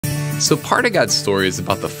So part of God's story is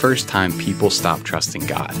about the first time people stopped trusting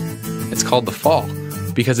God. It's called the fall,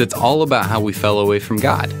 because it's all about how we fell away from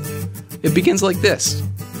God. It begins like this.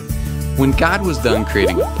 When God was done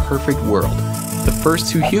creating a perfect world, the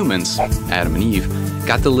first two humans, Adam and Eve,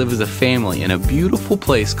 got to live as a family in a beautiful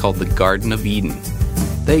place called the Garden of Eden.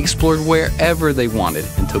 They explored wherever they wanted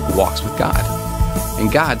and took walks with God.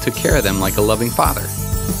 And God took care of them like a loving father.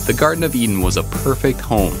 The Garden of Eden was a perfect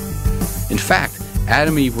home. In fact,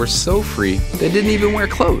 Adam and Eve were so free they didn't even wear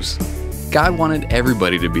clothes. God wanted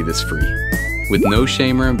everybody to be this free, with no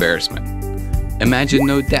shame or embarrassment. Imagine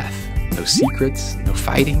no death, no secrets, no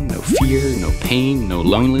fighting, no fear, no pain, no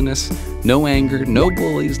loneliness, no anger, no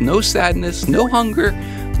bullies, no sadness, no hunger,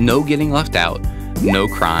 no getting left out, no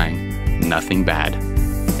crying, nothing bad,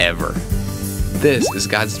 ever. This is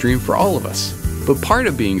God's dream for all of us. But part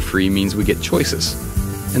of being free means we get choices.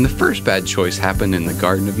 And the first bad choice happened in the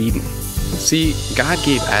Garden of Eden. See, God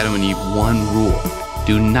gave Adam and Eve one rule.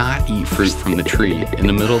 Do not eat fruit from the tree in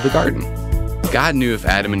the middle of the garden. God knew if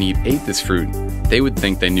Adam and Eve ate this fruit, they would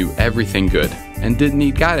think they knew everything good and didn't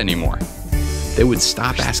need God anymore. They would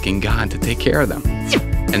stop asking God to take care of them.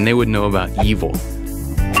 And they would know about evil,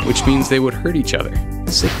 which means they would hurt each other.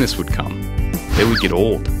 Sickness would come. They would get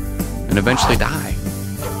old and eventually die.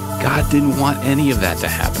 God didn't want any of that to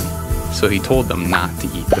happen, so he told them not to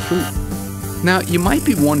eat the fruit. Now, you might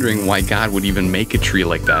be wondering why God would even make a tree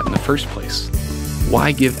like that in the first place.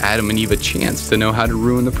 Why give Adam and Eve a chance to know how to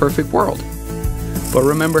ruin the perfect world? But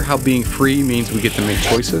remember how being free means we get to make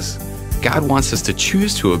choices? God wants us to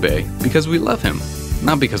choose to obey because we love him,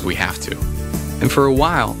 not because we have to. And for a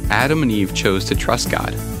while, Adam and Eve chose to trust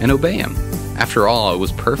God and obey him. After all, it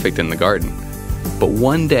was perfect in the garden. But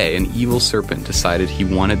one day, an evil serpent decided he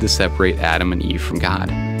wanted to separate Adam and Eve from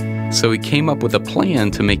God. So he came up with a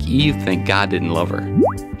plan to make Eve think God didn't love her.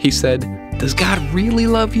 He said, "Does God really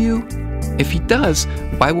love you? If he does,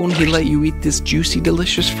 why won't he let you eat this juicy,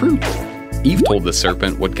 delicious fruit?" Eve told the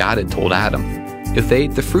serpent what God had told Adam. If they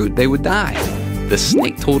ate the fruit, they would die. The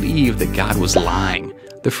snake told Eve that God was lying.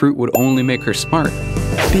 The fruit would only make her smart.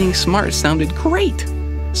 Being smart sounded great.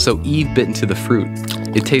 So Eve bit into the fruit.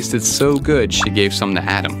 It tasted so good she gave some to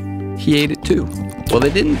Adam. He ate it too. Well, they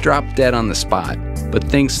didn't drop dead on the spot, but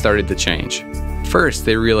things started to change. First,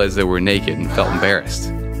 they realized they were naked and felt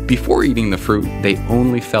embarrassed. Before eating the fruit, they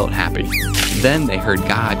only felt happy. Then they heard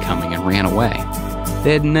God coming and ran away.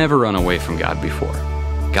 They had never run away from God before.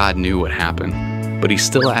 God knew what happened, but he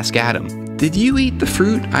still asked Adam, "Did you eat the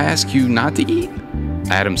fruit I asked you not to eat?"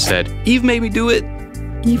 Adam said, "Eve made me do it."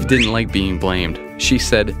 Eve didn't like being blamed. She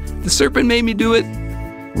said, "The serpent made me do it."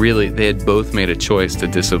 Really, they had both made a choice to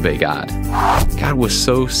disobey God. God was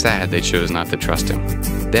so sad they chose not to trust him.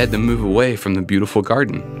 They had to move away from the beautiful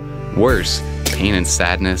garden. Worse, pain and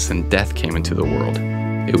sadness and death came into the world.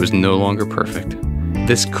 It was no longer perfect.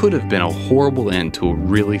 This could have been a horrible end to a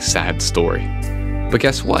really sad story. But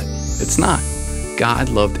guess what? It's not. God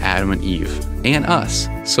loved Adam and Eve, and us,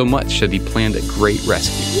 so much that he planned a great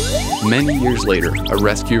rescue. Many years later, a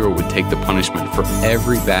rescuer would take the punishment for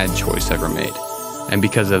every bad choice ever made. And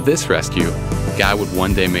because of this rescue, God would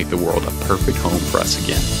one day make the world a perfect home for us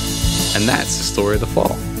again. And that's the story of the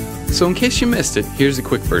fall. So in case you missed it, here's a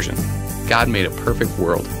quick version. God made a perfect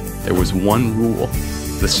world. There was one rule.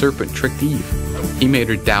 The serpent tricked Eve. He made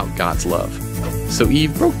her doubt God's love. So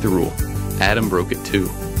Eve broke the rule. Adam broke it too.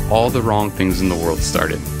 All the wrong things in the world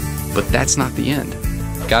started. But that's not the end.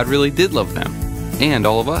 God really did love them, and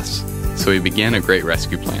all of us. So he began a great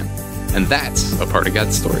rescue plan. And that's a part of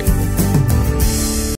God's story.